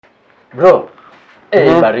Bro,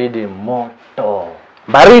 baridi moto.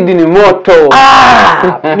 Baridi ni moto.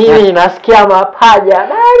 Mimi nasikia mapaja.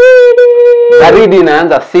 Baridi. Baridi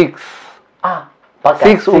inaanza 6.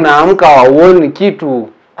 6 unaamka hauoni kitu.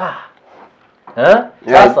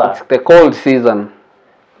 Sasa it's the cold season.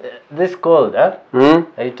 This cold,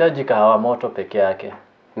 haitaji kahawa moto peke yake.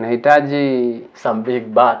 Inahitaji some big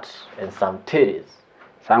butts and some titties.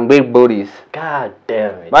 Some big bodies. God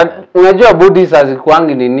damn it. But unajua bodies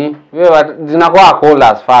hazikuangi nini? Wewe zinakuwa cold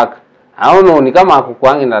as fuck. I don't know, ni kama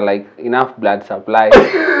hakukuangi na like enough blood supply.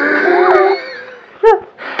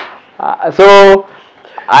 So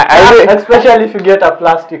I especially if you get a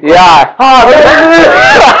plastic. Yeah.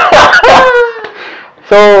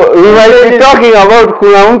 So we might be talking about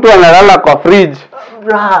kuna mtu analala kwa fridge.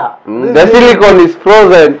 Bruh. The silicone is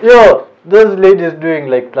frozen. Yo, those ladies doing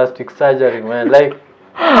like plastic surgery, man. Like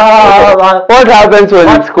what happens when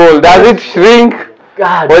it's cold? Does it shrink?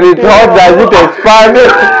 God, when it's hot, does it expand?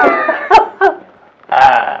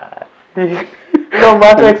 No,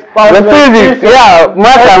 matter expands. The physics,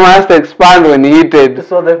 matter must expand when heated.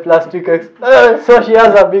 So the plastic so she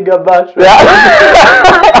has a bigger butt. Right? Yeah.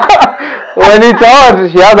 When it's hot,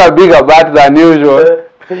 she has a bigger butt than usual.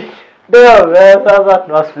 Damn, man, that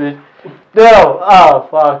must be. Damn,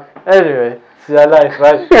 fuck. Anyway, it's your life,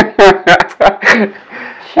 right?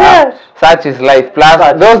 Shit. Such is life.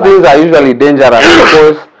 Plus, those things are usually dangerous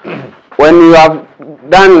because when you have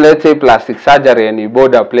done, let's say, plastic surgery and you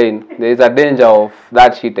board a plane, there is a danger of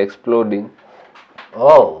that shit exploding.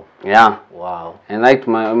 Oh. Yeah. Wow. And that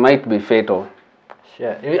might be fatal.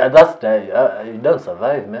 Shit. That's you don't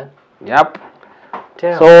survive, man. Yep.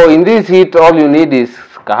 Damn. So in this heat, all you need is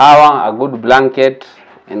kahawa, a good blanket,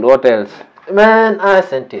 and what else? Man,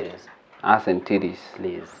 ass and titties. Ass and titties.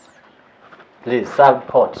 Please, serve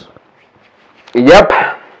hot. Yep.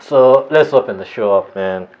 So let's open the show up,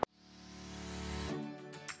 man.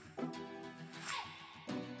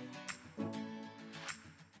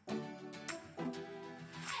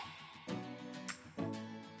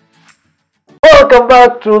 Welcome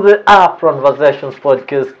back to the Conversations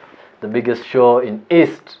podcast, the biggest show in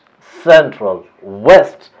East, Central,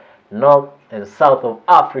 West, North, and South of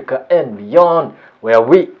Africa and beyond, where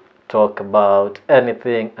we talk about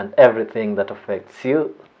anything and everything that affects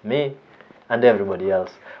you, me, and everybody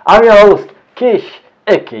else. I'm your host, Kish,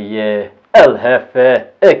 aka El Jefe,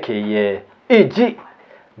 aka EG,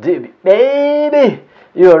 DB, baby.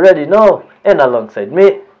 You already know, and alongside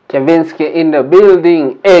me, Kevinsky in the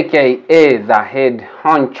building, aka the head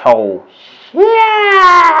honcho.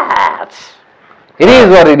 Shit! It is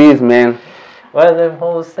what it is, man. What them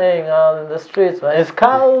hoes saying out in the streets, man? It's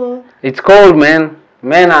cold. It's cold, man.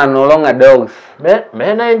 Men are no longer dogs.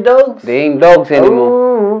 Men ain't dogs. They ain't dogs anymore.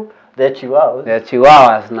 Ooh, they're chihuahuas. They're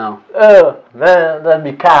chihuahuas now. Oh man, that'd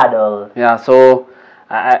be cuddle. Yeah. So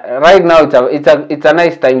right now it's a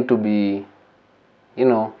nice time to be,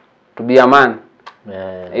 to be a man.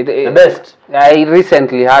 Man, the best. I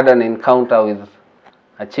recently had an encounter with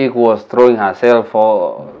a chick who was throwing herself.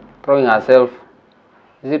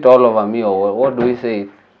 Is it all over me or what do we say?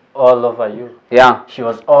 All over you. Yeah. She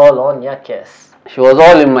was all on your case. She was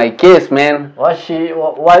all in my case, man. What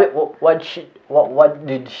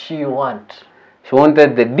did she want? She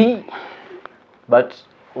wanted the D. But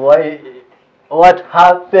why? What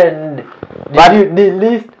happened? Did you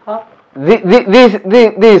delete her?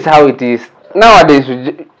 This is how it is. Nowadays,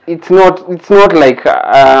 it's not like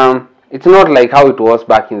how it was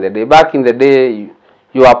back in the day. Back in the day,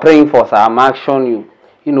 you are praying for some action.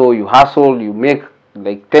 You hustle. You make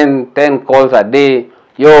like 10 calls a day.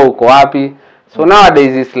 Yo, uko wapi? So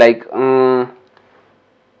nowadays it's like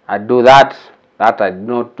I do that I did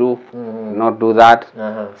not do, not do that.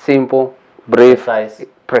 Simple, brief,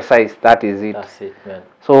 precise. That is it. That's it, man.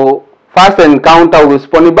 So first encounter with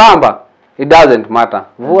Sponibamba. It doesn't matter.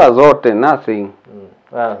 Vua zote, nothing.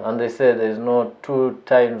 Well, and they say there's no 2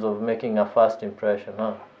 times of making a first impression,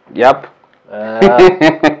 huh? Yep.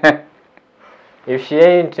 If she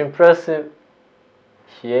ain't impressive,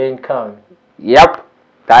 she ain't coming. Yep.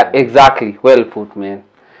 That exactly. Well put, man.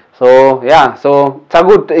 So yeah. So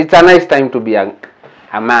it's a nice time to be a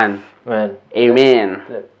man. Man. Amen.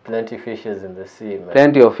 Plenty fishes in the sea, man.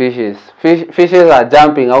 Plenty of fishes. Fishes are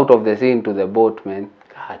jumping out of the sea into the boat, man.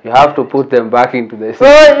 You have to put them back into the sea. Oh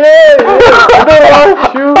yeah! I don't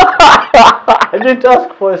want you. I didn't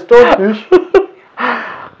ask for a stonefish.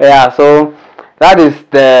 Yeah, so that is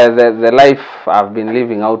the life I've been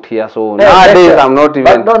living out here. So nowadays I'm not even.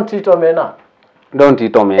 But don't eat omena. Don't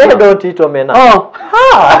eat omena. Hey, don't eat omena. Oh.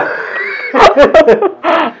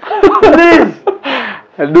 Please.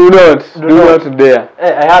 Do not dare.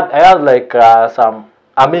 Hey, I had like some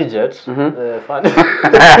A midget. Mhm. Funny.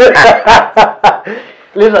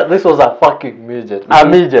 Listen, this was a fucking midget. A Mhm.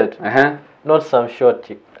 midget. Uh-huh. Not some short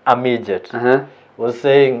chick. A midget. Uh-huh. Was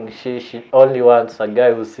saying she only wants a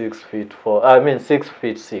guy who's 6'4". I mean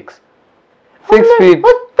 6'6". 6 feet.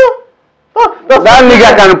 What the? Oh, that's That not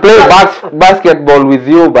nigga even- can play basketball with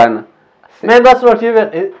you, bana. Man, that's not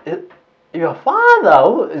even your father.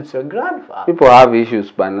 Who? It's your grandfather. People have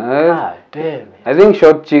issues, bana. God damn it. I think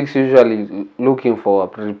short chicks usually looking for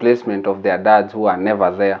a replacement of their dads who are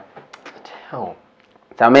never there. Damn.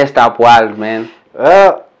 It's a messed up world, man.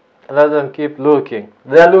 Well, let them keep looking.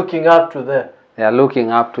 They're looking up to them. They are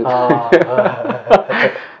looking up to. Ah.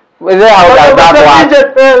 But then how does The that work?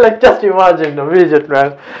 midget, man, like just imagine the midget,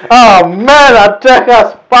 man. Oh man, I take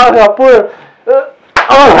a spark, I put it.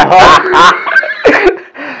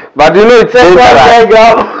 But you know it's Take one dangerous. leg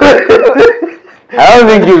up. I don't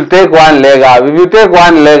think you'll take one leg up. If you take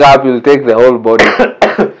one leg up, you'll take the whole body.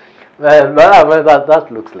 Man, that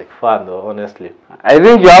looks like fun though, honestly. I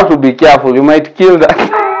think you have to be careful. You might kill that.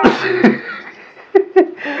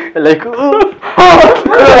 Like,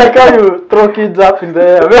 like how you throw kids up in the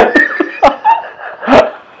air, man.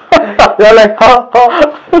 They're like,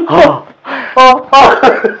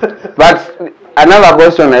 But another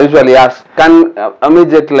question I usually ask: can a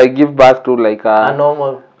midget like give birth to like A a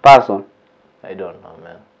normal. person? I don't know,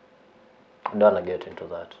 man. I don't wanna get into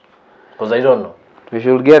that because I don't know. We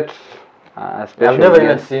should get a special I've never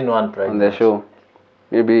even guest seen one on pregnant. the show.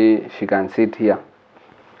 Maybe she can sit here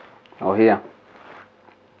or here.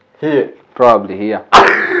 Here. Probably here.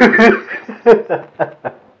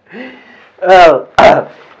 Well,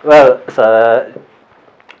 well, so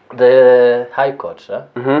the High Court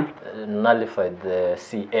nullified the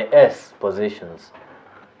CAS positions.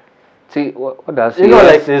 See, what does You know,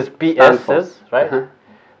 CS like there's stand for? PSs, right?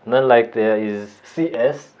 And then like there is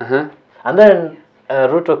CS, Uh-huh. and then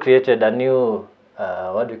Ruto created a new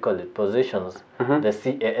what do you call it? Positions, the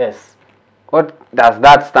CAS. What does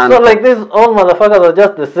that stand So for? like these all motherfuckers are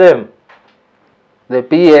just the same. The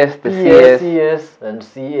PS, the CS, CS and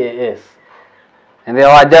CAS. and they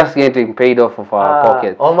were just getting paid off of our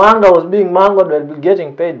pockets. Omanga was being mangoed while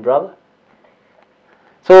getting paid, brother.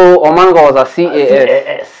 So Omanga was a CAS.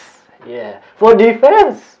 CAS. Yeah. For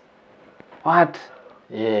defense. What?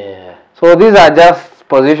 Yeah. So these are just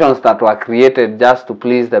positions that were created just to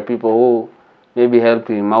please the people who maybe help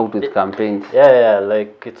him out with campaigns. Yeah,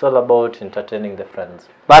 like it's all about entertaining the friends.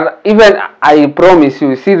 But even I promise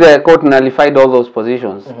you, see the court nullified all those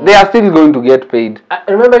positions. They are still going to get paid. I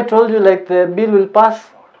remember I told you like the bill will pass.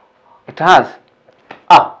 It has.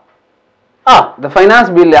 Ah, The finance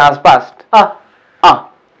bill has passed. ah, Ah.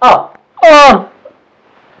 oh.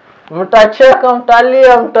 Mtacheka,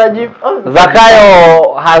 mtalia,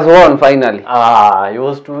 Zakayo has won finally. he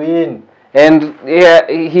was to win. And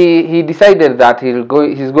he decided that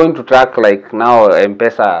he's going to track like now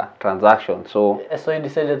M-Pesa transaction. So So he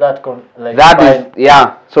decided that that is,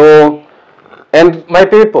 yeah. So, and my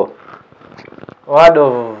people, word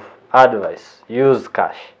of advice, use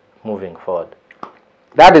cash moving forward.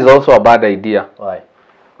 that is also a bad idea. Why?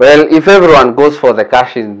 Well, if everyone goes for the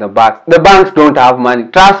cash in the banks don't have money.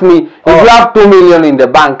 Trust me, if you have 2 million in the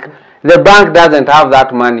bank doesn't have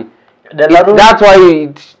that money. That's why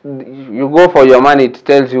you go for your money. It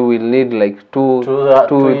tells you we'll need like 2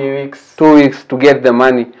 weeks. 2 weeks to get the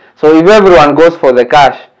money. So if everyone goes for the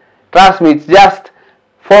cash, trust me, it's just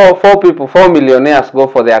four millionaires go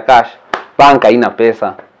for their cash. Bank haina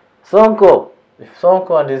pesa. If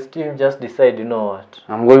Sonko and his team just decide, you know what?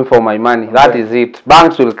 I'm going for my money. That is it.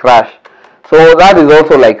 Banks will crash. So that is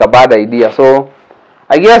also like a bad idea. So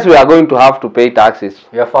I guess we are going to have to pay taxes.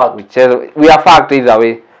 We are fucked. We are fucked either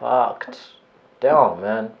way. Fucked. Damn,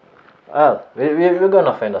 man. Well, we're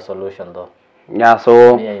gonna find a solution though. Yeah,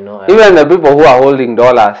 so Yeah, I know. even the people who are holding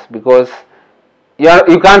dollars, because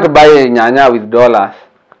you can't buy nyanya with dollars.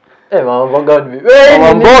 Hey, Mama Boga would be.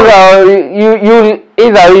 You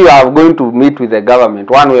either you are going to meet with the government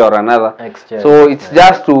one way or another. Exchange, So it's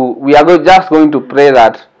just we are just going to pray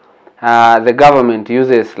that the government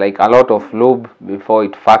uses like a lot of lube before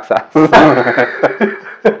it fucks us,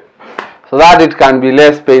 so that it can be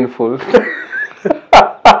less painful.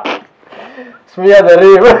 Smear the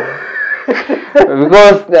rim.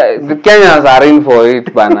 Because the Kenyans are in for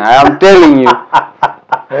it, man. I am telling you.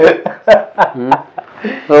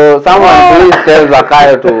 So someone please tell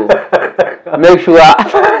Zakayo to make sure.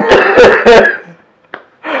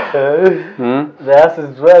 The ass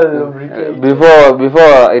is well lubricated.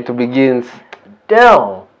 Before it begins.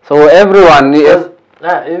 Damn. So everyone is,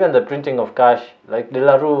 Even the printing of cash, like De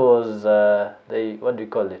La Rue was, what do you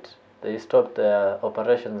call it? They stopped their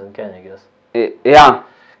operations in Kenya, I guess. Yeah,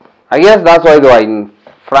 I guess that's why they were in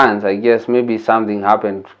France. I guess maybe something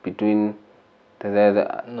happened between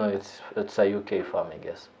the No, it's a UK farm, I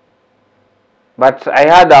guess. But I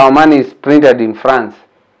heard our money is printed in France.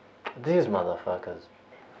 These motherfuckers.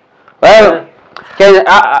 Well,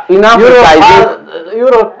 in Africa,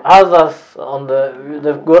 Europe has us on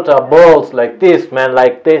they've got our balls like this, man,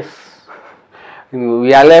 like this.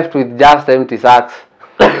 we are left with just empty sacks.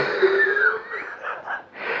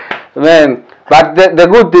 Man, but the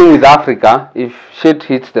good thing with Africa, if shit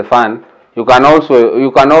hits the fan, you can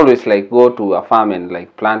always like go to a farm and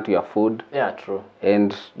like plant your food. Yeah, true.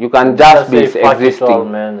 And you can just be say, fuck it existing. all,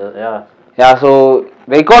 man. Yeah. Yeah, so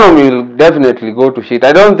the economy will definitely go to shit.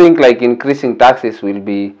 I don't think like increasing taxes will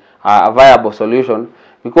be a viable solution,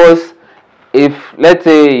 because if let's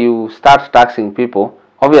say you start taxing people,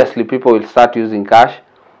 obviously people will start using cash,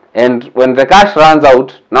 and when the cash runs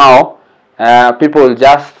out, now people will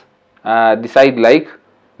just decide like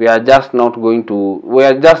we are just not going to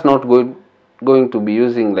be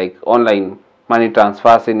using like online money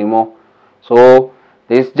transfers anymore. So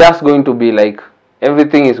it's just going to be like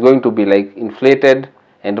everything is going to be like inflated,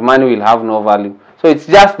 and money will have no value. So it's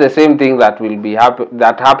just the same thing that will be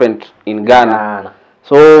that happened in Ghana.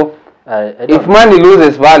 So if money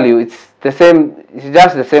loses value, it's just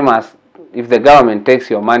the same as if the government takes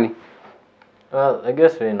your money. Well, I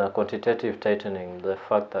guess we're in a quantitative tightening. The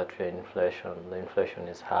fact that we're in inflation, the inflation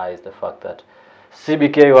is high, is the fact that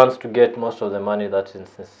CBK wants to get most of the money that's in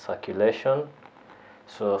circulation.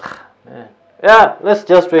 So, man, yeah, let's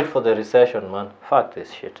just wait for the recession, man. Fuck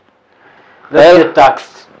this shit. Let's get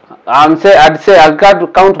taxed. I'd say I'll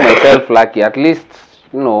count myself lucky. At least,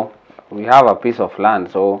 we have a piece of land.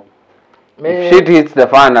 So if shit hits the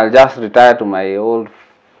fan, I'll just retire to my old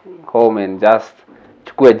home and just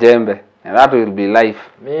chukue jembe, and that will be life.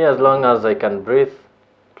 Me, as long as I can breathe,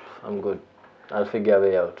 I'm good. I'll figure a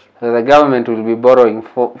way out. So the government will be borrowing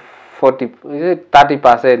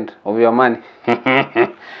 30% of your money.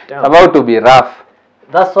 It's about to be rough.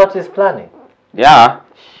 That's what he's planning. Yeah.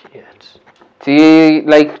 Shit. See,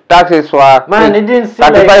 like taxes were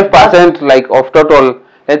 35% like of total,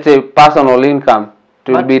 let's say, personal income.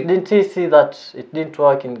 But didn't he see that it didn't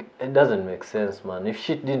work it doesn't make sense, man. If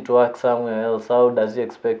shit didn't work somewhere else, how does he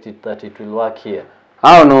expect that it will work here?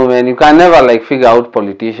 I don't know, man. You can never like figure out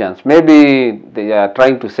politicians. Maybe they are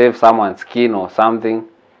trying to save someone's skin or something.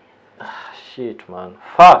 Shit, man.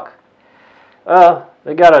 Fuck.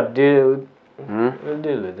 We gotta deal. We'll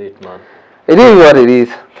deal with it, man. It is what it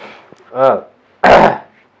is.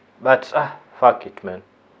 But fuck it, man.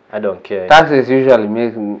 I don't care. Taxes usually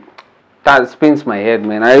spins my head,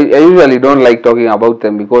 man. I usually don't like talking about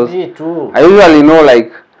them, because Me too. I usually know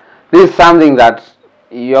like this is something that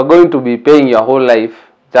you're going to be paying your whole life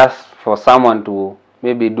just for someone to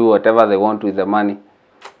maybe do whatever they want with the money.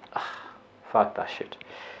 Fuck that shit.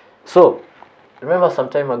 So, remember some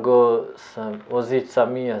time ago, some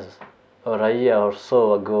years or a year or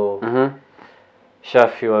so ago,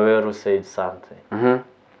 Shafi Waweru said something.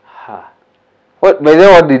 What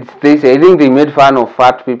did they say? I think they made fun of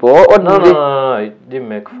fat people. No, he didn't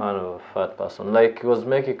make fun of a fat person. Like, he was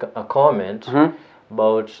making a comment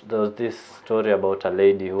about, there was this story about a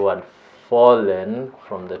lady who had fallen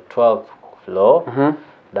from the 12th floor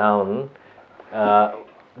down.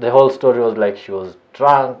 The whole story was like she was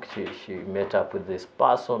drunk, she met up with this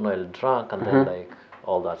person while drunk, and then like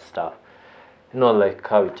all that stuff. Like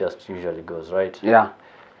how it just usually goes, right? Yeah.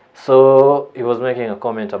 So he was making a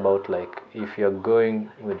comment about like, if you're going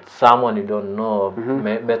with someone you don't know,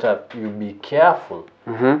 better you be careful.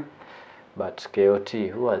 But KOT,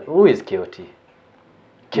 who is KOT?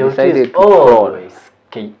 KOT is always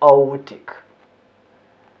chaotic.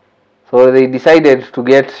 So they decided to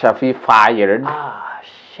get Shafi fired.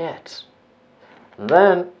 Shit. And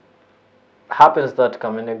then happens that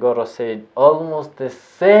Kamenegoro said almost the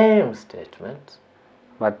same statement.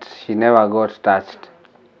 But she never got touched.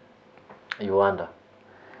 You wonder.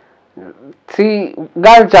 See,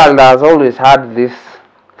 girl child has always had this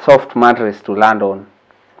soft mattress to land on.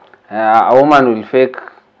 A woman will fake,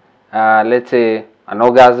 let's say, an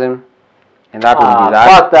orgasm, and that will be that.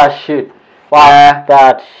 Fuck that shit. Fuck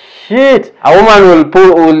that shit. A woman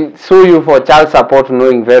will sue you for child support,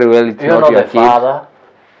 knowing very well it's not your kid. Father.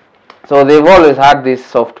 So they've always had this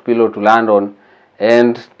soft pillow to land on,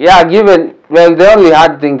 and yeah, the only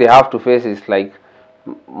hard thing they have to face is like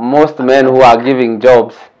most men who are giving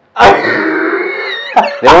jobs.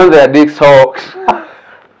 They want their dicks hawked.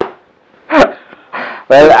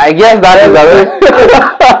 Well, I guess that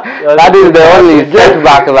is the only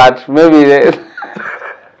setback that maybe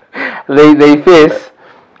they face.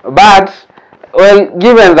 But well,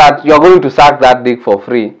 given that you're going to suck that dick for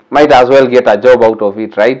free, might as well get a job out of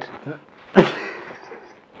it, right?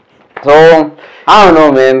 So, I don't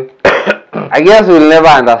know, man. I guess we'll never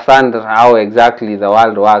understand how exactly the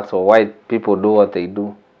world works or why people do what they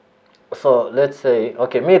do. So let's say,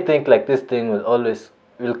 okay, me think like this thing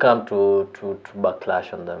will come to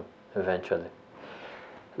backlash on them eventually.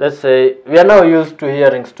 Let's say we are now used to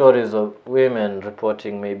hearing stories of women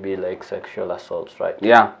reporting maybe like sexual assaults, right?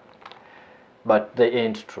 Yeah. But they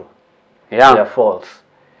ain't true. Yeah. They're false.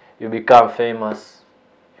 You become famous,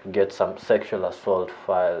 you get some sexual assault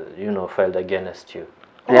filed against you.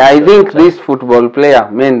 Yeah, I think this football player,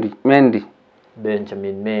 Mendy.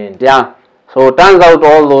 Benjamin Mendy. Yeah. So it turns out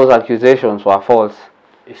all those accusations were false.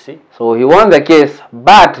 You see? So he won the case,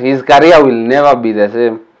 but his career will never be the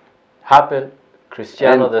same. Happened.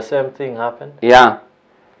 Cristiano, And- the same thing happened. Yeah.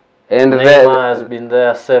 And Neymar has been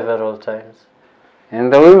there several times.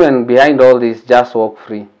 and the women behind all this just walk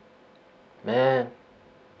free. Man,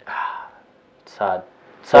 it's hard.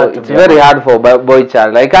 So to it's be very honest. hard for boy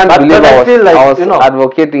child. I can't But believe I feel like, I was you know-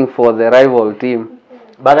 advocating for the rival team.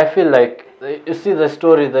 But I feel like you see the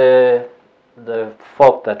story, the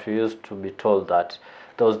folk that we used to be told that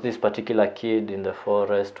there was this particular kid in the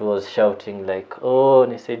forest who was shouting like, "Oh,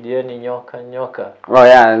 nisaidieni nyoka nyoka." Oh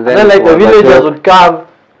yeah, and And then then like it the was a villagers joke. would come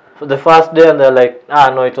for the first day and they're like, "Ah,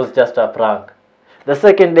 no, it was just a prank." The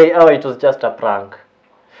second day, "Oh, it was just a prank."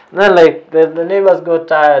 And then like the neighbors got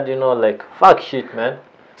tired, like, fuck shit, man.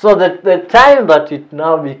 So the time that it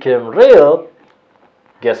now became real,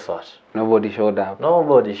 guess what? Nobody showed up.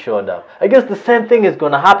 Nobody showed up. I guess the same thing is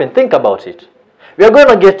going to happen. Think about it. We are going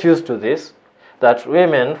to get used to this, that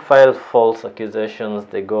women file false accusations.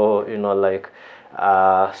 They go,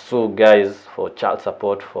 sue guys for child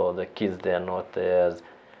support for the kids they are not theirs.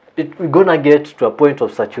 We're going to get to a point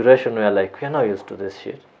of saturation where like, we're not used to this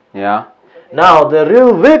shit. Yeah. Now, the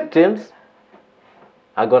real victims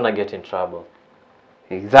are going to get in trouble.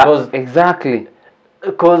 Exactly.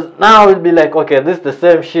 Because now it'll be like, okay, this is the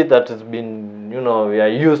same shit that has been, we are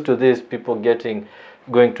used to this, people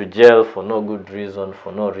going to jail for no good reason,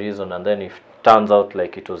 for no reason, and then it turns out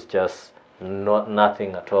like it was just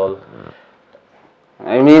nothing at all.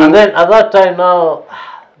 I mean, And then at that time now,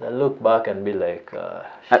 they look back and be like,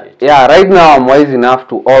 shit. yeah, right now I'm wise enough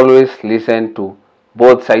to always listen to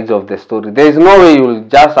both sides of the story. There is no way you'll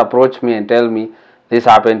just approach me and tell me this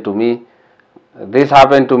happened to me,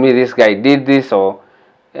 this guy did this, or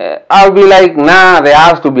I'll be like, nah, there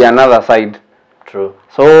has to be another side. True.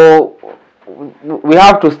 So we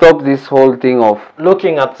have to stop this whole thing of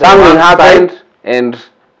Looking at the something one happened side, and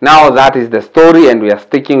now that is the story and we are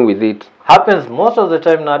sticking with it. happens most of the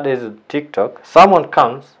time nowadays with TikTok. Someone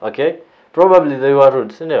comes, okay, probably they were rude,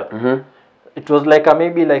 Mm-hmm. It was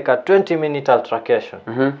maybe a 20-minute altercation.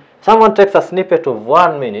 Mm-hmm. Someone takes a snippet of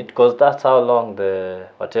 1 minute, because that's how long the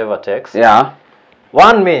whatever takes. Yeah,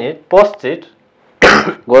 1 minute, post it,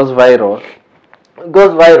 goes viral.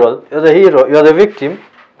 goes viral. You're the hero, you're the victim.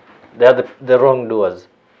 They are the wrongdoers,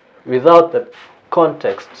 without the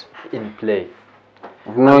context in play.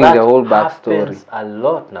 Knowing That the whole backstory. happens a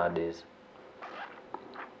lot nowadays.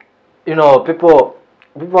 People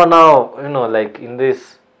now, like in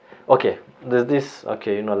this, okay, there's this,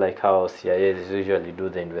 okay, like how CIA usually do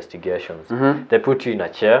the investigations. Mm-hmm. They put you in a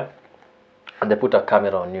chair and they put a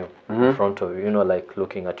camera on you Mm-hmm. in front of you, like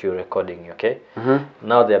looking at you, recording you, okay? Mm-hmm.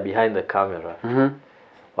 Now they're behind the camera. Mm-hmm.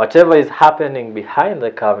 Whatever is happening behind the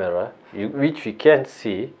camera, which we can't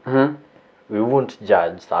see, Mm-hmm. we won't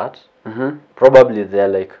judge that. Mm-hmm. Probably they're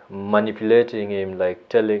like manipulating him, like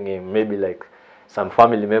telling him, maybe like some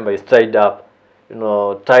family member is tied up,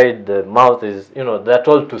 tied, the mouth is, they're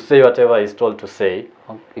told to say whatever is told to say.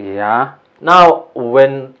 Yeah. Now,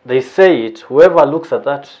 when they say it, whoever looks at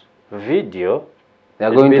that video, They're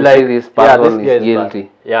it'll going be to like, say this yeah, person this guy is bad.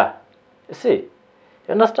 guilty. Yeah. You see?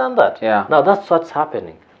 You understand that? Yeah. Now, that's what's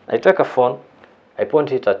happening. I take a phone, I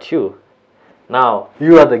point it at you. Now,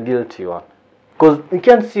 you are the guilty one. Because we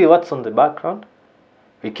can't see what's on the background.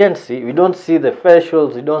 We don't see the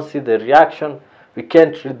facials, we don't see the reaction. We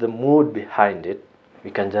can't read the mood behind it.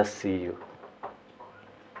 We can just see you.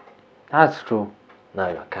 That's true. Now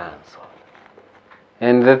you're cancelled.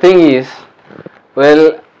 And the thing is,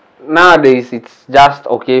 well, nowadays it's just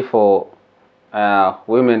okay for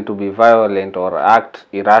women to be violent or act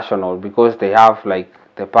irrational because they have like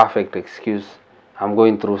the perfect excuse. I'm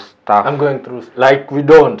going through stuff. I'm going through, like we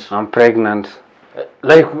don't. I'm pregnant.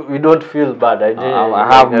 Like we don't feel bad.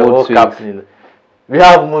 I have mood woke up swings. we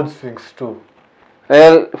have mood swings too.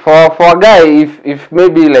 Well, for a guy, if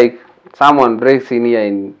maybe like someone breaks in here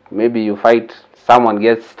and maybe you fight, someone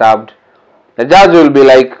gets stabbed, the judge will be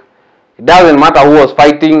like, It doesn't matter who was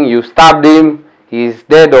fighting. You stabbed him, he's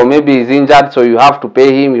dead or maybe he's injured, so you have to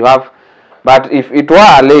pay him. But if it were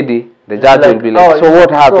a lady, the judge will be like, so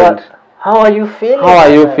what happened? How are you feeling? How are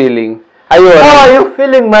you feeling? How are you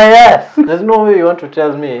feeling, my ass? There's no way you want to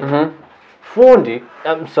tell me. Fundi,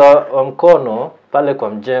 mkono pale kwa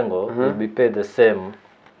mjengo will be paid the same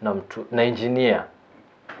na engineer.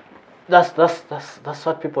 That's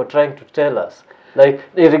what people are trying to tell us. Like,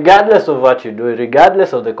 regardless of what you do,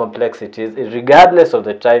 regardless of the complexities, regardless of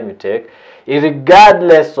the time you take,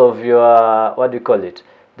 regardless of your, what do you call it,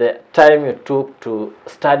 the time you took to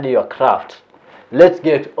study your craft, let's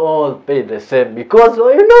get all paid the same. Because,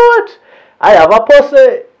 you know what? I have a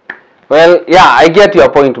posse. Well, yeah, I get your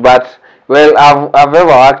point, but well, I've ever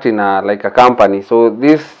worked in a company. So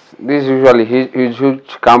this usually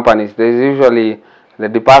huge companies. There's usually the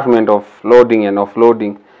department of loading and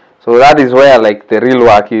offloading. So that is where like the real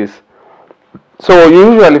work is. So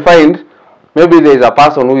you usually find maybe there is a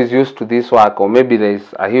person who is used to this work, or maybe there is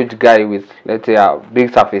a huge guy with, let's say, a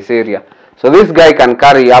big surface area. So this guy can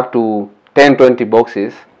carry up to 10-20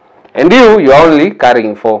 boxes, and you're only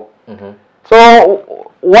carrying 4.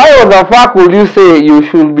 So why the fuck would you say you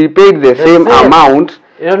should be paid the same amount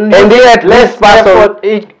and yet less person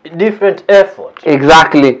different effort?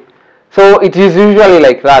 Exactly. So it is usually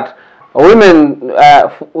like that.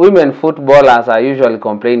 Women footballers are usually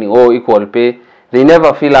complaining, oh, equal pay. They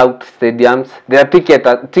never fill out stadiums. Their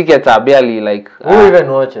tickets are barely like. Who even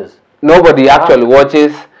watches? Nobody actually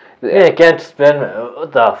watches. They can't spend.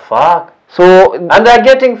 What the fuck? So and they're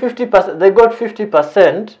getting 50%. They got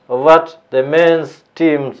 50% of what the men's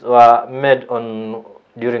teams were made on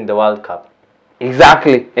during the World Cup.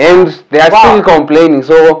 Exactly, and they are still complaining.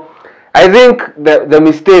 So I think the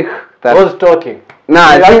mistake that was talking.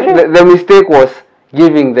 I think the mistake was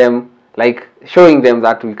giving them, like showing them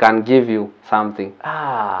that we can give you something.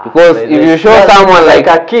 Because if you show someone like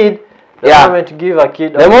a kid, the moment you give a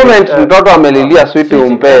kid, the moment mtoto amelilia sweet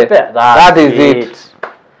umpe, that is it.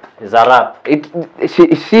 Is a rap.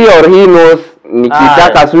 She or he knows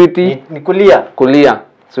nikitaka sweetie kulia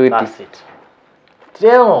sweetie. That's it.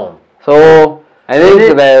 Damn. So I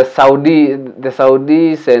think the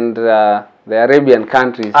Saudis and the Arabian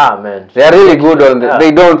countries, man, they are really good on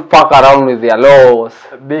they don't fuck around with their laws.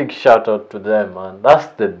 Big shout out to them, man. That's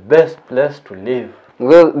the best place to live.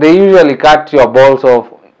 Because they usually cut your balls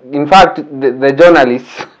off. In fact, the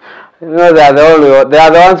journalists, you know, they are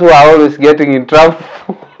the ones who are always getting in trouble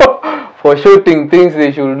for shooting things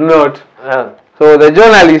they should not. So the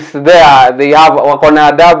journalists there, they have wakona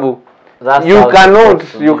adabu. You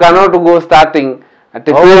cannot go starting at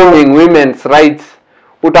filming women's rights.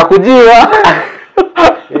 Utakujiwa.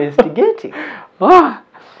 You're instigating.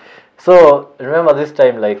 So remember this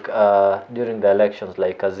time, like during the elections,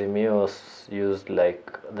 like Azimio used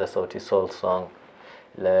like the Sauti Sol song,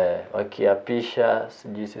 le wakiapisha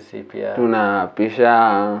sijui sisi pia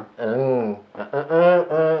tunapisha.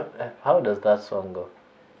 How does that song go?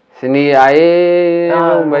 Sini aye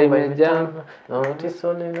Sauti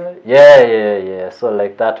Sol. Yeah. So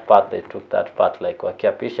like that part, they took that part, like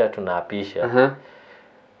wakiapisha tunaapisha.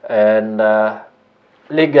 And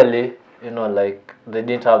legally, you know, like they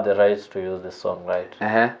didn't have the rights to use the song, right?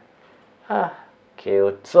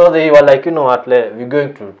 Okay. So they were like, you know what, we're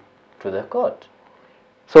going to the court.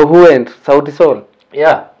 So who went? Sauti Sol?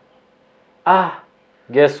 Yeah.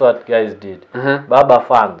 Guess what guys did? Baba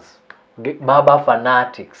fans, Baba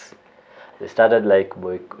fanatics. They started like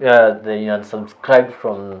they unsubscribed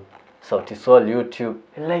from Sauti Sol YouTube.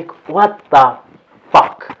 Like, what the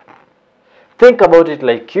fuck? Think about it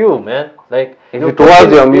like you, man. Like, if it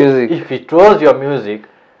was your music. If it was your music,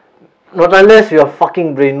 not unless you're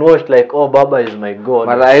fucking brainwashed like, oh, Baba is my god.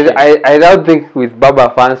 But I don't think with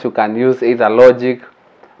Baba fans you can use either Logic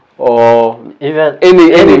or even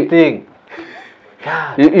anything.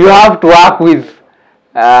 You have to work with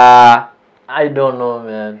I don't know,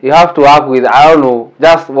 man. You have to work with, I don't know,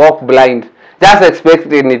 just walk blind. Just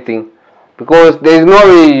expect anything. Because there is no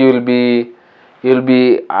way you'll be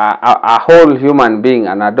a whole human being,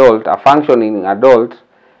 an adult, a functioning adult,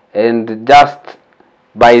 and just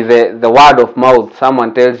by the word of mouth,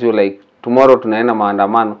 someone tells you like, tomorrow tunaenda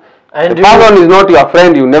maandamano. And the person is not your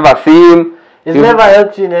friend, you never see him. He's never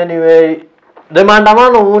helped you in any way. The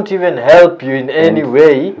maandamano won't even help you in any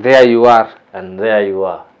way. There you are. And there you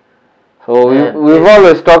are. So we've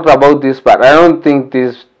always talked about this, but I don't think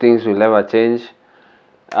these things will ever change.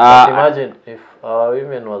 Imagine if our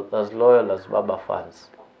women was as loyal as Baba fans.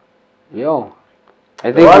 I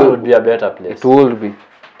think the world would be a better place. It would be.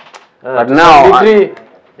 But now,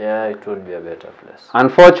 it would be a better place.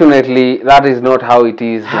 Unfortunately, that is not how it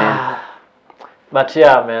is, man. But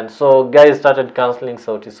yeah, man. So guys started canceling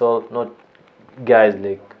Sauti Sol. Not guys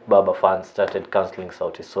like Baba fans started canceling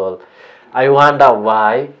Sauti Sol. I wonder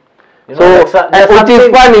why. You So, know, there's which is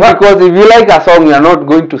something- funny what- because if you like a song, you're not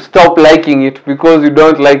going to stop liking it because you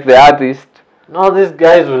don't like the artist. no, these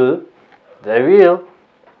guys will. They will.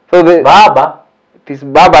 So Baba. this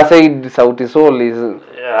Baba said Sauti Sol is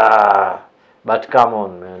Yeah. But come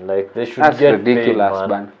on, man. Like they should that's get ridiculous, paid, man.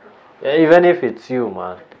 man. Yeah, even if it's you,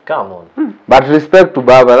 man. Come on. But respect to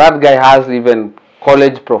Baba, that guy has even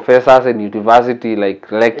college professors and university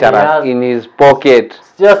like lecturers has- in his pocket.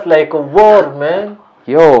 It's just like a war, man.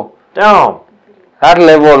 Yo, Damn. that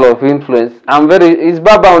level of influence. Is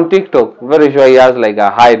Baba on TikTok? Very sure he has like a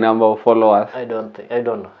high number of followers. I don't think. I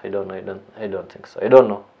don't know. I don't think so. I don't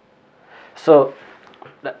know. So,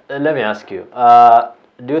 let me ask you.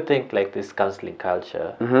 Do you think like this canceling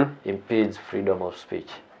culture impedes freedom of speech?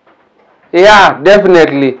 Yeah,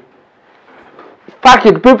 definitely. Fuck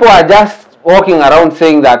it, people are just walking around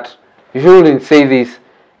saying that you shouldn't say this.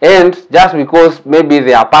 And just because maybe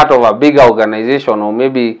they are part of a bigger organization or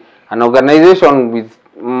maybe an organization with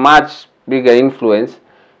much bigger influence,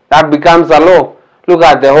 that becomes a law. Look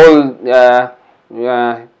at the whole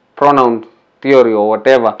pronoun theory or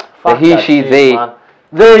whatever. Fuck the he, that she, shit, they. man.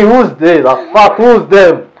 They, who's they? The fuck, who's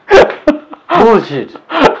them? Bullshit.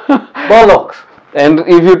 Bollocks. And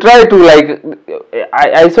if you try to like,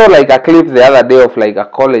 I saw like a clip the other day of like a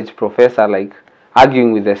college professor like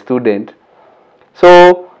arguing with a student.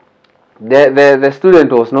 So the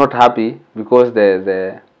student was not happy because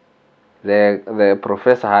the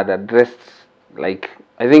professor had addressed like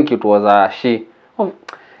I think it was a she. Oh,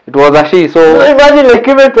 it was a she. So Imagine like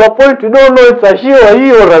even to a point you don't know it's a she or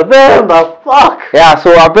he or a them. The fuck. yeah.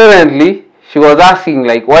 So apparently she was asking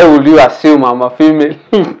like, why would you assume I'm a female?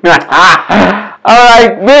 I'm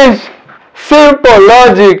like, bitch, simple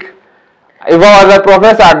logic. If I was a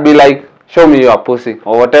professor, I'd be like, show me your pussy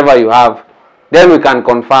or whatever you have, then we can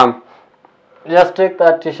confirm. Just take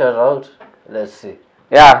that t-shirt out. Let's see.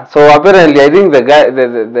 Yeah. So apparently, I think the guy,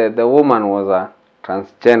 the woman was a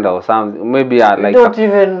transgender or something. Maybe a You like don't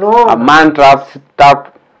even know. a man trap.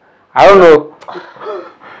 I don't know.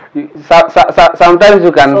 Sometimes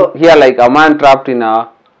you can So- hear like a man trapped in a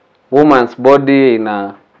woman's body in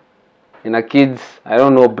a kid's I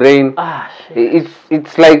don't know brain. Ah, shit.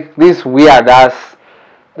 It's like this weird ass.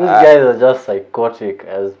 These guys are just psychotic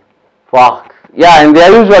as fuck. Yeah, and they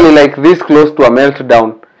are usually like this close to a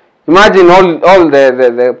meltdown. Imagine all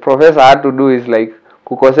the professor had to do is like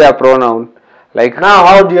kukosea pronoun. Like Now,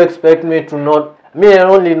 how do you expect me to know? Me, I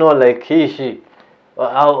only know like he, she.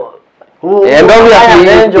 How? Who? and who am I an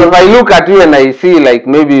obviously angel? if I look at you and I see like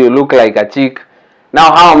maybe you look like a chick,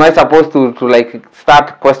 now how am I supposed to like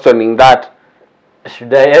start questioning that?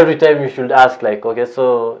 Should I every time you should ask like, okay,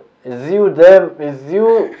 so is you them? Is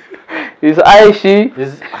you? Is I she?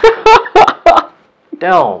 Is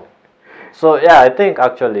damn. So yeah, I think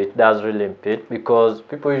actually it does really impede because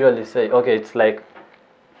people usually say, okay, it's like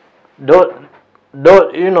don't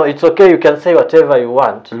it's okay, you can say whatever you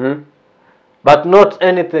want, Mm-hmm. but not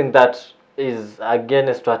anything that is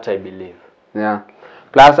against what I believe. Yeah.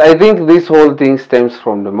 Plus, I think this whole thing stems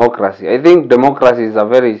from democracy. I think democracy is a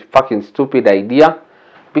very fucking stupid idea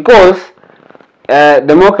because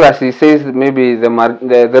democracy says maybe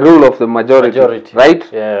the rule of the majority, right?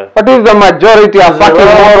 Yeah. But if the majority are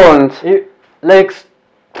fucking morons, Like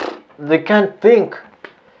they can't think.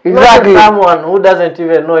 exactly. Imagine someone who doesn't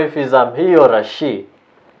even know if he's a he or a she,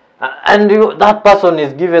 and that person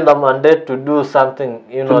is given the mandate to do something,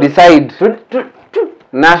 To decide to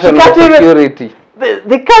national can't even- security.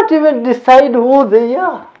 they can't even decide who they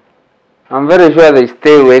are. I'm very sure they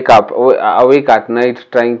stay awake at night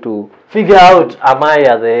trying to. Figure out, am I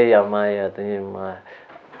a they, am I a them?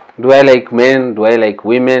 Do I like men? Do I like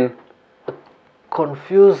women?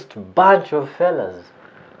 Confused bunch of fellas.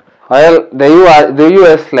 Well, the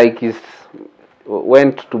US like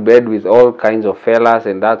went to bed with all kinds of fellas,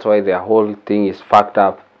 and that's why their whole thing is fucked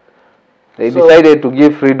up. They So- decided to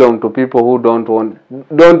give freedom to people who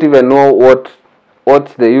don't even know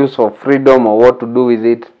what's the use of freedom or what to do with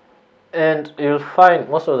it. And you'll find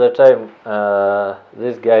most of the time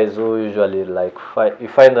these guys who usually like you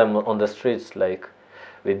find them on the streets like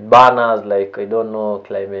with banners like I don't know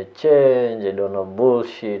climate change, I don't know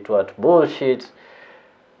bullshit, what bullshit.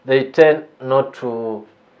 They tend not to.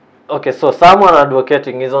 Okay, so someone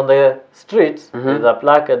advocating is on the streets with a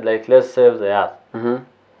placard like let's save the earth. Mm-hmm.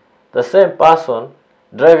 The same person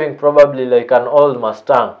driving probably like an old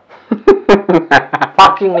Mustang,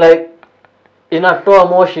 parking like inatoa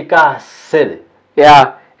moshi kaa sele.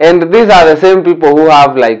 Yeah, and these are the same people who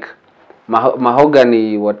have like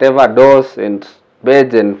mahogany whatever doors and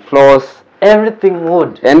beds and floors. Everything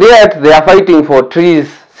wood. And yet they are fighting for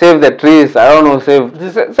trees, save the trees. I don't know, save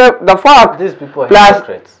the fact. These people are Plus,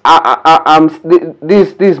 hypocrites.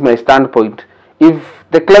 this is my standpoint. If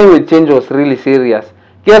the climate change was really serious,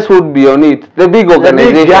 guess who'd be on it? The big The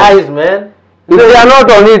organization. big guys, man. If they are not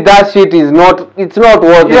on it, that shit is not. It's not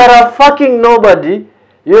worth You it. are a fucking nobody.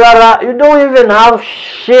 You don't even have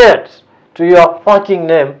shit to your fucking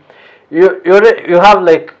name. You have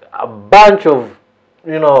like a bunch of,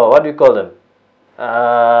 what do you call them?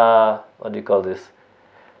 What do you call this?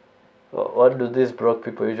 What do these broke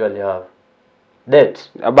people usually have? Debt.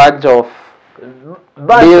 A bunch of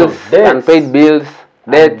Bunch bills, of debts. unpaid bills,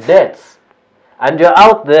 And debts. debts. And you're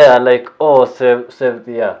out there like, oh, save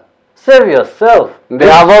yourself. They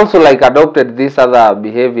have also like adopted this other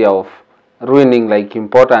behavior of ruining like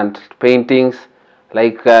important paintings,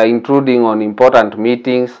 like intruding on important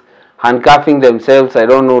meetings, handcuffing themselves, I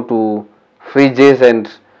don't know, to fridges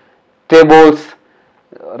and tables,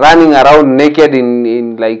 running around naked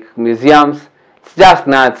in like museums. It's just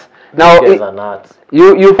nuts. Now These guys are nuts.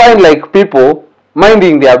 you find like people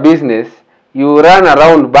minding their business. You run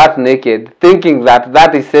around butt naked thinking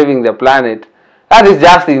that is saving the planet. That is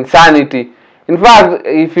just insanity. In fact,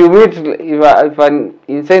 if you meet, if an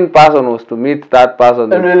insane person was to meet that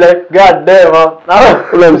person, And we're like, God damn,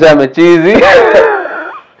 ule mzee amechizi.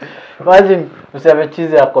 imagine mseme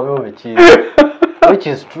chizi akwambia umechizi. Which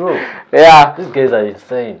is true. Yeah. These guys are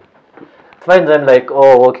insane. Find them like,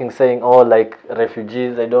 walking, saying, like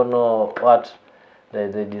refugees, I don't know what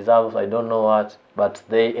they deserve, I don't know what, but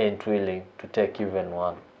they ain't willing to take even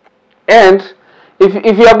one. And if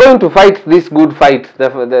you are going to fight this good fight,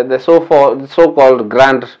 the so-called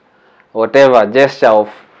grand whatever gesture of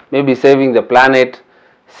maybe saving the planet,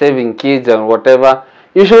 saving kids and whatever,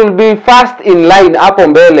 you should be first in line, hapo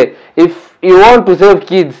mbele. If you want to save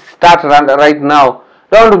kids, start right now.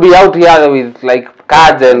 Don't be out here with like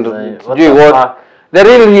cards and What do the what. fuck? The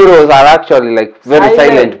real heroes are actually like very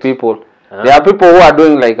Silent. silent people. Huh? There are people who are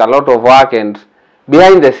doing like a lot of work and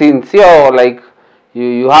behind the scenes. Like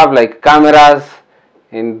you have like cameras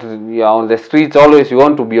and you are on the streets always. You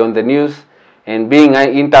want to be on the news and being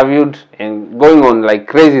interviewed and going on like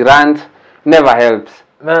crazy rants never helps.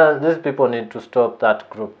 Man, these people need to stop that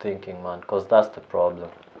group thinking, man, because that's the problem.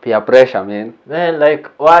 Peer pressure, man. Man, like,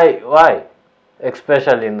 why?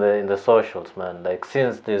 Especially in the socials, man. Like,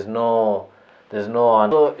 since there's no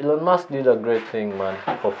one. So Elon Musk did a great thing, man,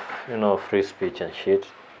 of free speech and shit.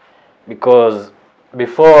 Because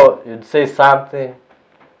before you'd say something,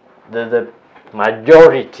 the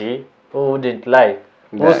majority who wouldn't like,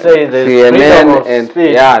 who say there's freedom CNN of and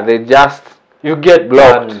speech, they just you get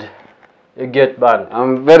blocked. banned. You get banned.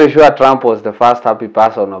 I'm very sure Trump was the first happy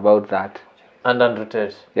person about that. And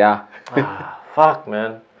unrotate. Yeah. Fuck,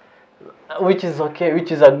 man. Which is okay,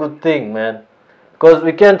 which is a good thing, man. Because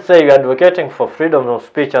we can't say you're advocating for freedom of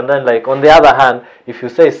speech and then, like, on the other hand, if you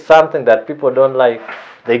say something that people don't like,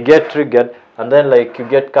 they get triggered and then, like, you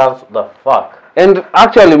get cancelled. The fuck? And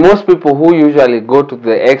actually, most people who usually go to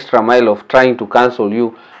the extra mile of trying to cancel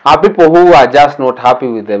you are people who are just not happy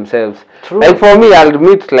with themselves. True. Like for me, I'll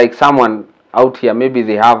meet like someone out here, maybe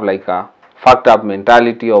they have like a fucked up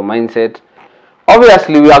mentality or mindset.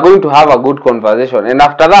 Obviously, we are going to have a good conversation. And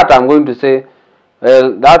after that, I'm going to say,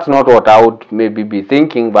 well, that's not what I would maybe be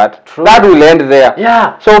thinking, but True. that will end there.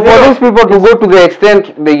 Yeah. So for these people to go to the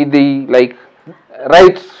extent they like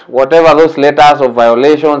write whatever those letters of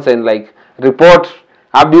violations and like report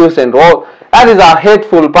abuse and all, that is a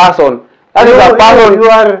hateful person. That is a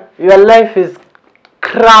person. Your life is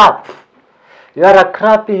crap. You are a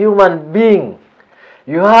crappy human being.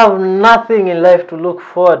 You have nothing in life to look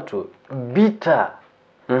forward to. Bitter.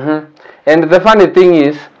 And the funny thing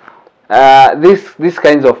is, these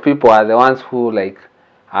kinds of people are the ones who like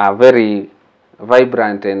are very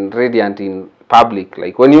vibrant and radiant in public.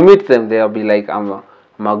 Like when you meet them, they'll be like, I'm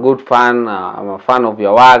a good fan. I'm a fan of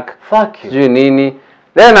your work. Fuck you. Sijui nini.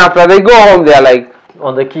 Then after they go home, they're like,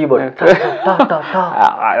 On the keyboard. Ta, ta, ta,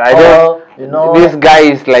 ta. I don't. You know. This guy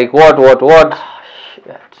is like what?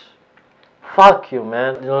 Shit. Fuck you,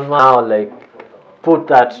 man. You know now, like, put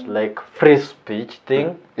that like free speech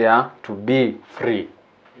thing Yeah. to be free.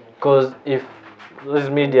 Because if these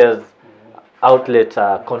media's outlets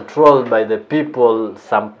are controlled by the people,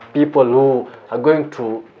 some people who are going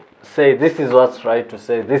to say this is what's right to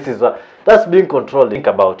say, this is what, that's being controlled. Think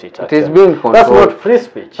about it. It is actually. being controlled. That's not free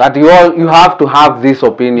speech. But you have to have this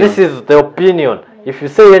opinion. This is the opinion. If you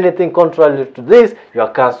say anything contrary to this, you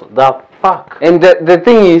are cancelled. The fuck. And the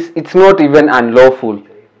thing is, it's not even unlawful.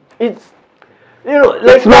 It's,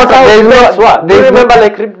 like It's not- that's how there's debates no- were. Do you there's no- remember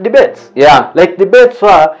like debates? Yeah. Like debates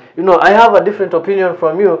were, I have a different opinion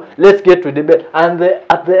from you. Let's get to debate. And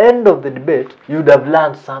at the end of the debate, you'd have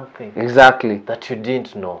learned something Exactly. that you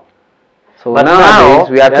didn't know. So But nowadays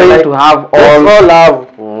now, we are they're trying like, to have let's all. all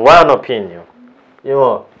have one opinion.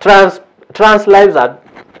 Trans lives are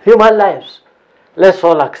human lives. Let's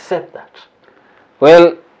all accept that.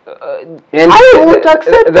 Well, and I would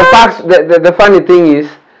accept the that. fact, the funny thing is,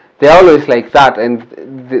 they're always like that, and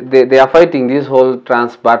they are fighting this whole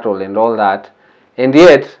trans battle and all that, and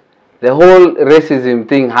yet the whole racism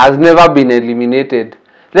thing has never been eliminated.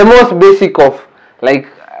 The most basic of like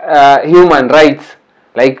human rights,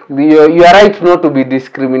 like your right not to be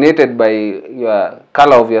discriminated by your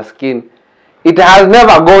color of your skin, it has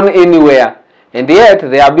never gone anywhere, and yet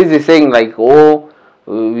they are busy saying like, oh,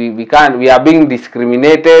 we can't, we are being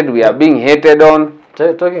discriminated, we are being hated on.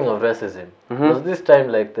 Talking of racism, was this time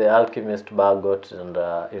like the alchemist bar got and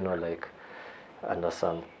like under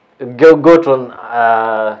some got on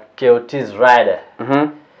KOT's rider.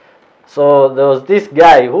 So there was this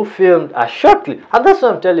guy who filmed a short clip, and that's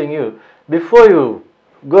what I'm telling you. Before you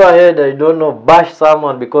go ahead, I don't know, bash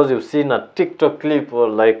someone because you've seen a TikTok clip or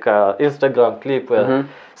like a Instagram clip where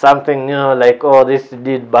something, like, oh, this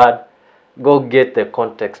did bad. Go get the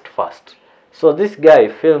context first. So this guy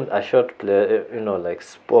filmed a short play, like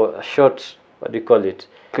a short, what do you call it?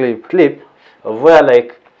 Clip of where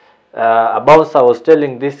like a bouncer was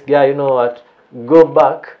telling this guy, you know what, go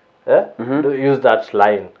back, use that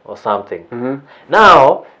line or something.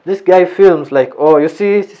 Now this guy films like, oh, you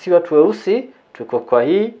see watu weusi tuko kwa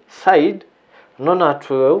hii side, nona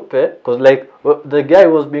watu weupe, because like the guy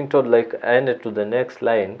was being told like I ended to the next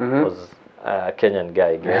line was a Kenyan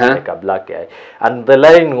guy, like a black guy, and the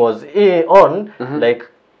line was on like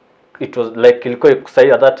it was like ilikuwa say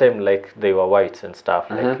at that time like they were whites and stuff,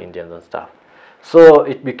 like Indians and stuff. So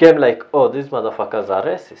it became like, oh, these motherfuckers are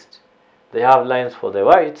racist. They have lines for the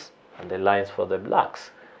whites and the lines for the blacks.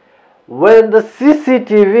 When the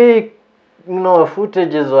CCTV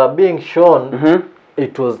footages were being shown,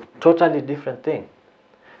 it was totally different thing.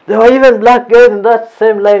 There were even black guys in that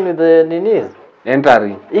same line with the ninis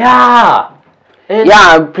Entering. Yeah. And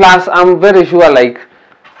Yeah, plus I'm very sure like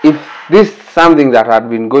if this something that had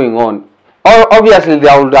been going on, obviously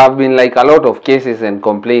there would have been like a lot of cases and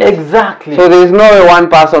complaints. Exactly. So there is no way one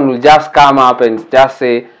person will just come up and just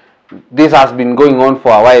say this has been going on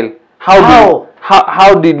for a while.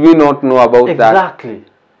 How did we not know about that? Exactly.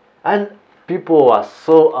 And people were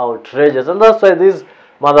so outrageous, and that's why these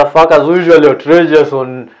motherfuckers usually outrageous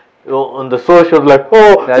on the socials, like,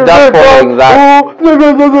 oh, they're just following that.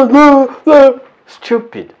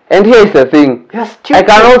 Stupid. And here is the thing. You're stupid. I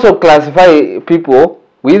can also classify people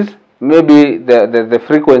with maybe the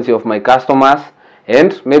frequency of my customers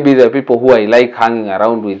and maybe the people who I like hanging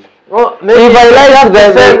around with. Oh, maybe if I like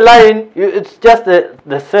the same line, it's just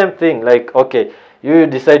the same thing. Like, okay, you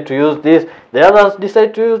decide to use this, the others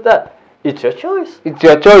decide to use that. It's your choice. It's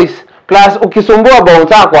your choice. Plus, ukisumbua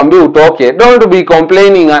bouncer kwambie utoke, don't be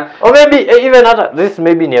complaining. Or maybe even other, this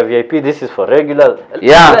maybe near VIP, this is for regular.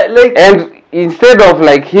 Yeah, like, and instead of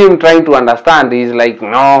like him trying to understand, he's like,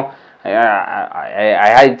 no,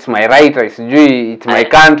 it's my right, it's my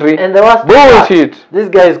country. And the worst bullshit. This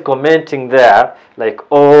guy is commenting there, like,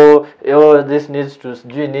 oh, this needs to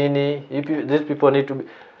do nini. These people need to be.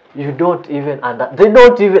 You don't even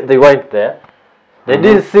they weren't there. They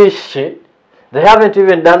didn't see shit. They haven't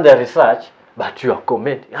even done their research, but you are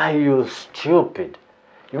commenting. Are you stupid?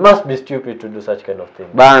 You must be stupid to do such kind of thing.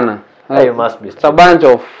 Bana. You must be stupid. It's a bunch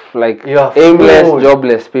of like aimless,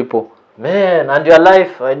 jobless people. Man, and your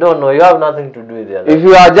life, I don't know, you have nothing to do with your life. If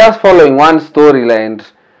you are just following one storyline,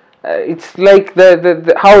 it's like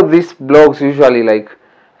the how these blogs usually like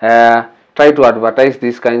try to advertise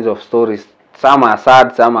these kinds of stories. Some are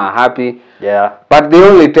sad, some are happy. Yeah. But they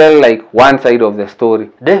only tell like one side of the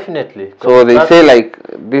story. Definitely. So they say like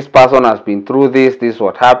this person has been through this is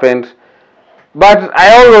what happened. But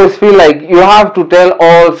I always feel like you have to tell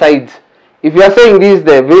all sides. If you are saying this is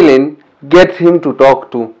the villain, get him to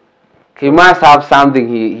talk to. He must have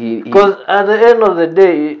something because at the end of the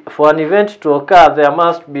day, for an event to occur, there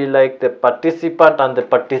must be like the participant and the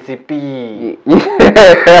participee.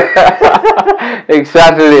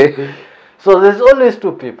 Exactly. So there's always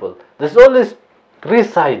two people. There's always three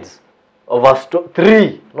sides of a story.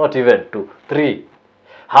 Three, not even two. Three.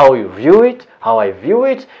 How you view it, how I view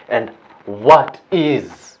it, and what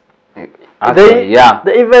is. Actually,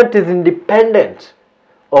 the event is independent.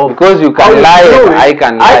 Because you can lie, I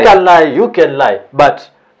can lie. I can lie, you can lie. But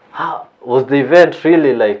how was the event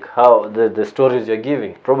really like how the stories you're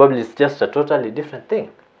giving? Probably it's just a totally different thing.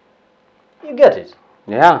 You get it?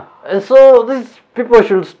 Yeah. And so these people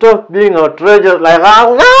should stop being outrageous, like,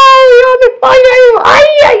 And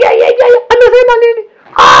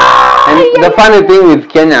the funny thing with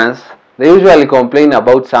Kenyans, they usually complain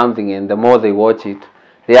about something, and the more they watch it,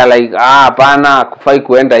 they are like, hapana, kufai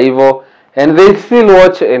kuenda hivyo, and they still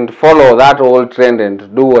watch and follow that whole trend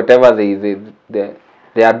and do whatever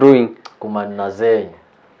they are doing. kumanina zenyu.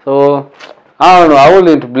 So I don't know, I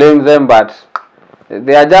wouldn't blame them, but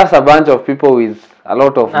they are just a bunch of people with a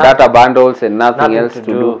lot of data bundles and nothing else to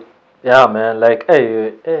do. Yeah, man, like,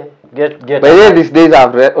 hey, get. But yeah, these days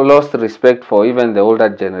I've lost respect for even the older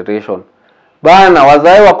generation. Bana,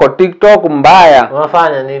 wazai wako TikTok mbaya.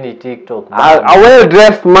 Unafanya nini TikTok? A well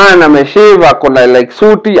dressed man ameshave akona like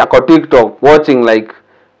suti ako TikTok watching like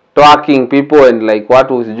talking people and like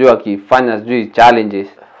watu sijui akifanya sijui challenges.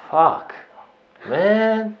 Fuck.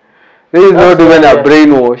 Man. This is not even a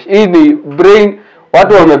brainwash. Hii ni brain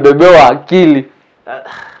watu wamebebewa akili.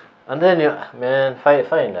 And then you, man,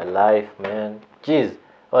 find a life, man. Jeez,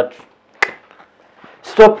 what?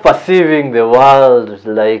 Stop perceiving the world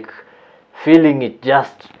like feeling it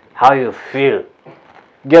just how you feel.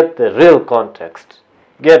 Get the real context.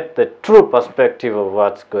 Get the true perspective of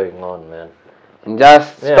what's going on, man. And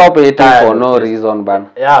just stop hating for no reason, man.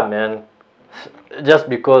 Yeah, man. Just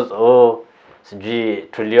because, sijui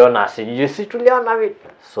tuliona it.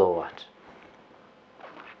 So what?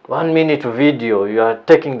 1 minute video, you are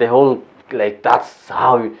taking the whole, like, that's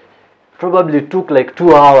how you probably took like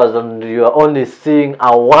 2 hours and you are only seeing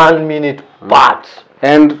a 1 minute part.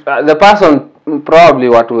 And the person probably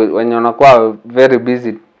when you're very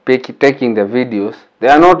busy taking the videos, they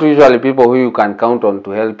are not usually people who you can count on to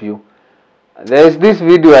help you. There is this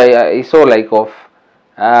video I saw like of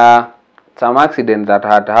some accident that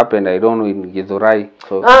had happened, I don't know, in Githurai.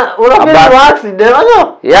 So accident,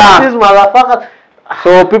 yeah. These motherfuckers.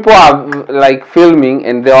 So people are like filming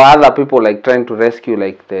and there are other people like trying to rescue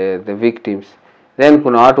like the victims. Then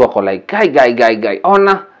kuna watu wako like guy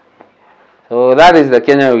ona. So that is the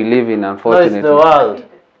Kenya we live in, unfortunately. No, it's the world,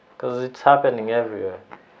 because it's happening everywhere.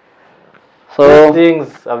 So these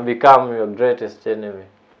things have become your greatest enemy.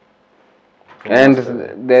 And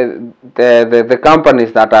the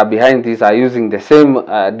companies that are behind this are using the same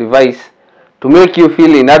device to make you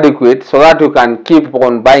feel inadequate so that you can keep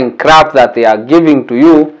on buying crap that they are giving to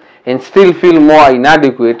you and still feel more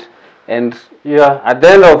inadequate, and at the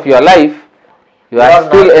end of your life you are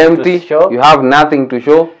still empty, you have nothing to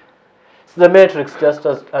show. It's the Matrix, just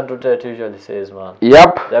as Andrew Tate usually says, man.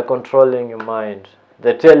 Yep. They're controlling your mind.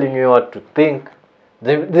 They're telling you what to think.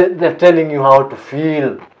 They're telling you how to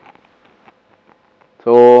feel.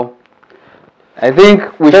 So I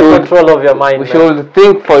think we take should control of your mind. We should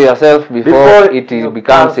think for yourself before it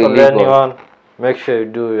becomes illegal. Anyone, make sure you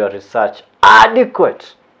do your research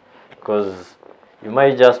adequate, because you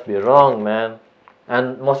might just be wrong, man.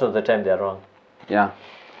 And most of the time they're wrong. Yeah.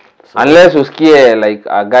 So, unless usikie like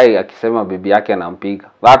a guy akisema bibi yake anampiga.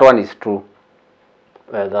 That one is true.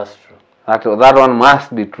 Well, that's true. That one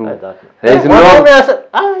must be true. There is no.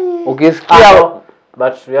 Ukisikia,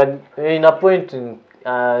 but we are in a point in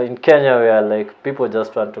Kenya where like people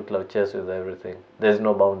just want to clout chase with everything. There's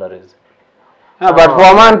no boundaries. Yeah, but for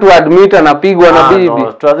a man to admit anapigwa na bibi.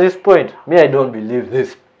 No, to this point, me, I don't believe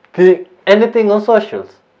this thing. Anything on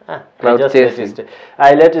socials. I let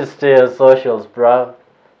it stay on socials, bro.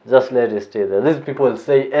 Just let it stay there. These people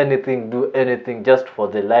say anything, do anything just for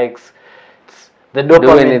the likes. The dopamine.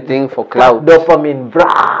 Do anything for clout. Dopamine,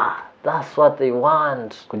 brah. That's what they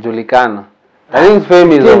want. Kujulikana. I think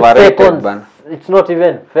fame is overrated, man. It's not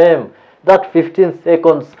even fame. That 15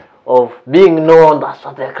 seconds of being known, that's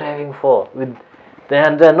what they're craving for. And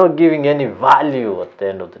they're not giving any value at the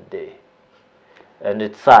end of the day. And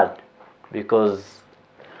it's sad because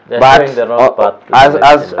they're showing the wrong path.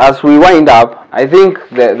 As we wind up, I think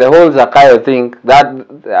the whole Zakayo thing, that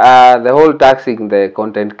the whole taxing the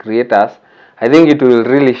content creators, I think it will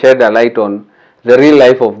really shed a light on the real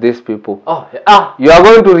life of these people. You are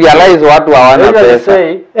going to realize what we want to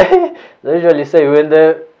say. They usually say when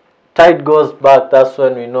the tide goes back, that's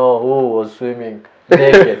when we know who was swimming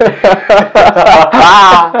naked. That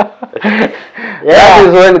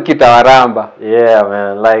is when kitawaramba. Yeah,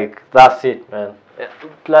 man. Like, that's it, man.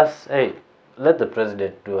 Plus, hey, let the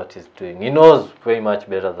president do what he's doing. He knows way much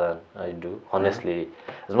better than I do, honestly.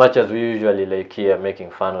 As much as we usually like here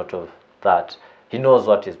making fun out of that, he knows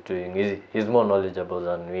what he's doing. He's more knowledgeable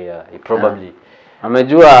than we are. He probably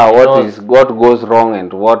amejua what goes wrong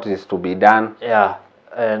and what is to be done. Yeah,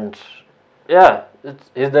 and yeah,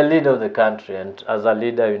 he's the leader of the country, and as a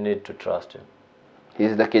leader, you need to trust him.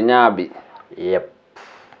 He's the Kenyabi. Yep.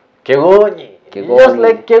 Kegonyi. Just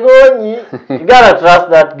like Kegonyi, you gotta trust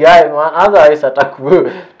that guy, man. Otherwise,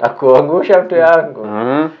 atakuangusha mtu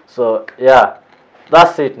yangu. So yeah,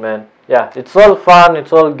 that's it, man. Yeah, it's all fun,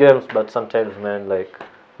 it's all games, but sometimes, man, like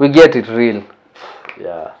we get it real.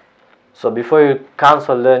 Yeah. So before you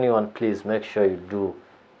cancel anyone, please make sure you do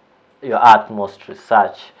your utmost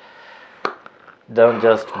research. Don't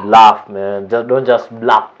just bluff, man. Don't just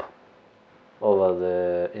blap over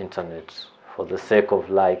the internet for the sake of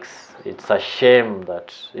likes. It's a shame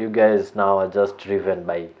that you guys now are just driven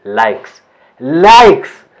by likes.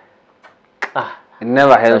 Likes! It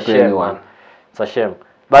never It's a helps shame, anyone. man. It's a shame.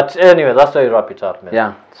 But anyway, that's why you wrap it up, man.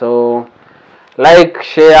 Yeah. So like,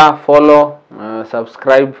 share, follow,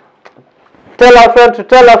 subscribe. Tell a friend to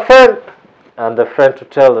tell a friend, and the friend to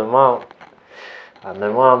tell the mom, and the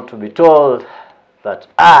mom to be told that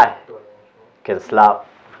I can slap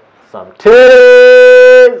some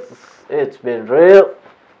titties. It's been real.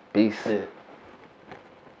 Peace. Yeah.